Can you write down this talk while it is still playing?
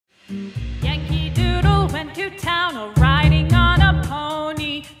Yankee Doodle went to town riding on a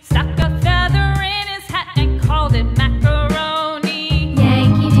pony, stuck a feather in his hat and called it macaroni.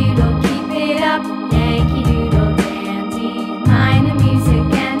 Yankee Doodle, keep it up, Yankee Doodle dandy. Mind the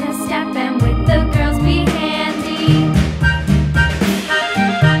music and the step, and with the girls be handy.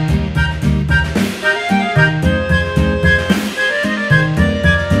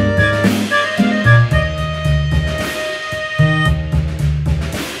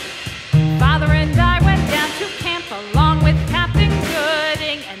 Father and I went down to camp along with Captain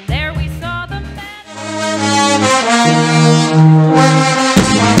Gooding, and there we saw the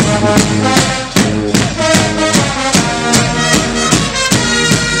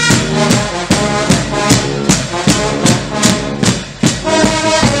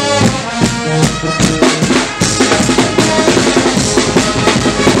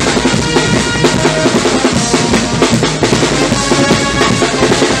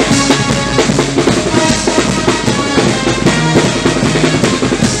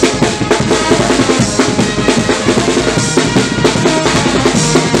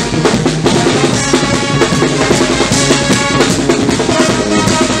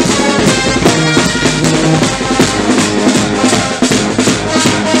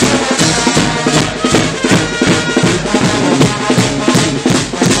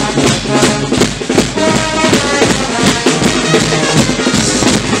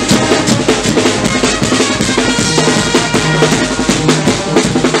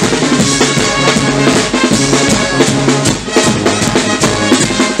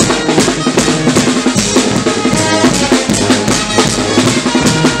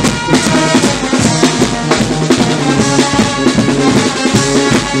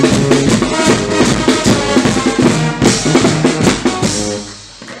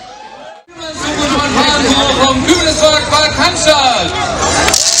vom Kübelesmarkt bei Cannstatt.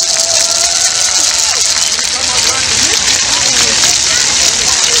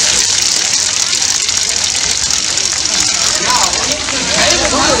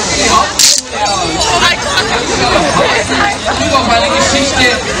 Über meine Geschichte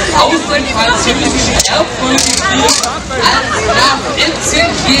aus dem französischen Erbkriege als nach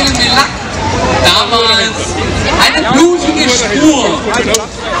Entzündungen Lack damals eine blutige Spur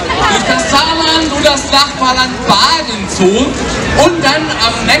durch das Saarland und das Nachbarland Baden zog und dann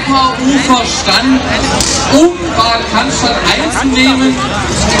am Neckarufer stand, um Bad Cannstatt einzunehmen,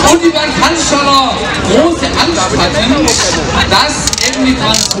 und die Bad Cannstatter große Angst hatten, dass eben die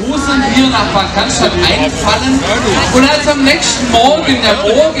Franzosen hier nach Bad Cannstatt einfallen. Und als am nächsten Morgen der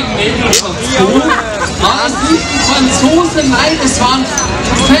Morgennebel verzog, war es nicht die Franzosen, nein, es waren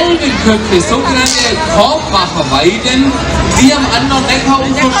Felbenköpfe, sogenannte Korbmacherweiden, die am anderen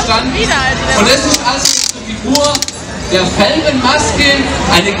Neckarufer standen. Und das ist also die Figur der Felbenmaske,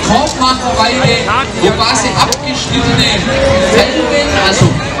 eine Korbmacherweide, wo quasi abgeschnittene Felben, also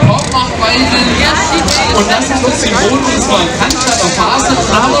Korbmacherweiden, und das ist das Symbol unserer Cannstatter Faser.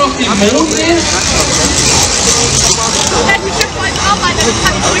 Dann haben wir noch die Monde.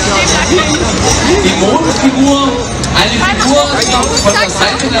 Die Mondfigur, eine Figur, die von der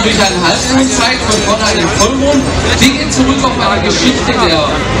Seite natürlich einen Halbmond zeigt, von vorne einen Vollmond. Die geht zurück auf eine Geschichte der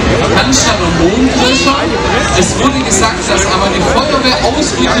Cannstatter Mondlöscher. Es wurde gesagt, dass aber die Feuerwehr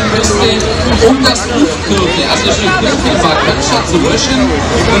ausrücken müsste, um das Luftkirche, also die Kirche in Bad Cannstatt zu löschen.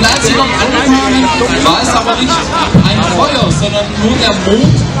 Und als sie noch ankamen, war es aber nicht ein Feuer, sondern nur der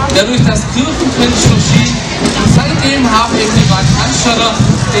Mond, der durch das Kirchenfenster schien. Und seitdem haben eben die Bad Cannstatter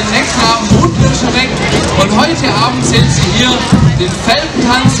den Necknamen Mondlöscher weg. Und heute Abend sehen Sie hier den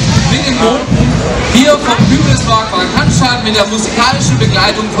Felben-Tanz mit den Monden hier vom Kübelesmarkt bei Cannstatt mit der musikalischen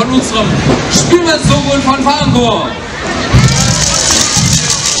Begleitung von unserem Spielball und von Fahrendor.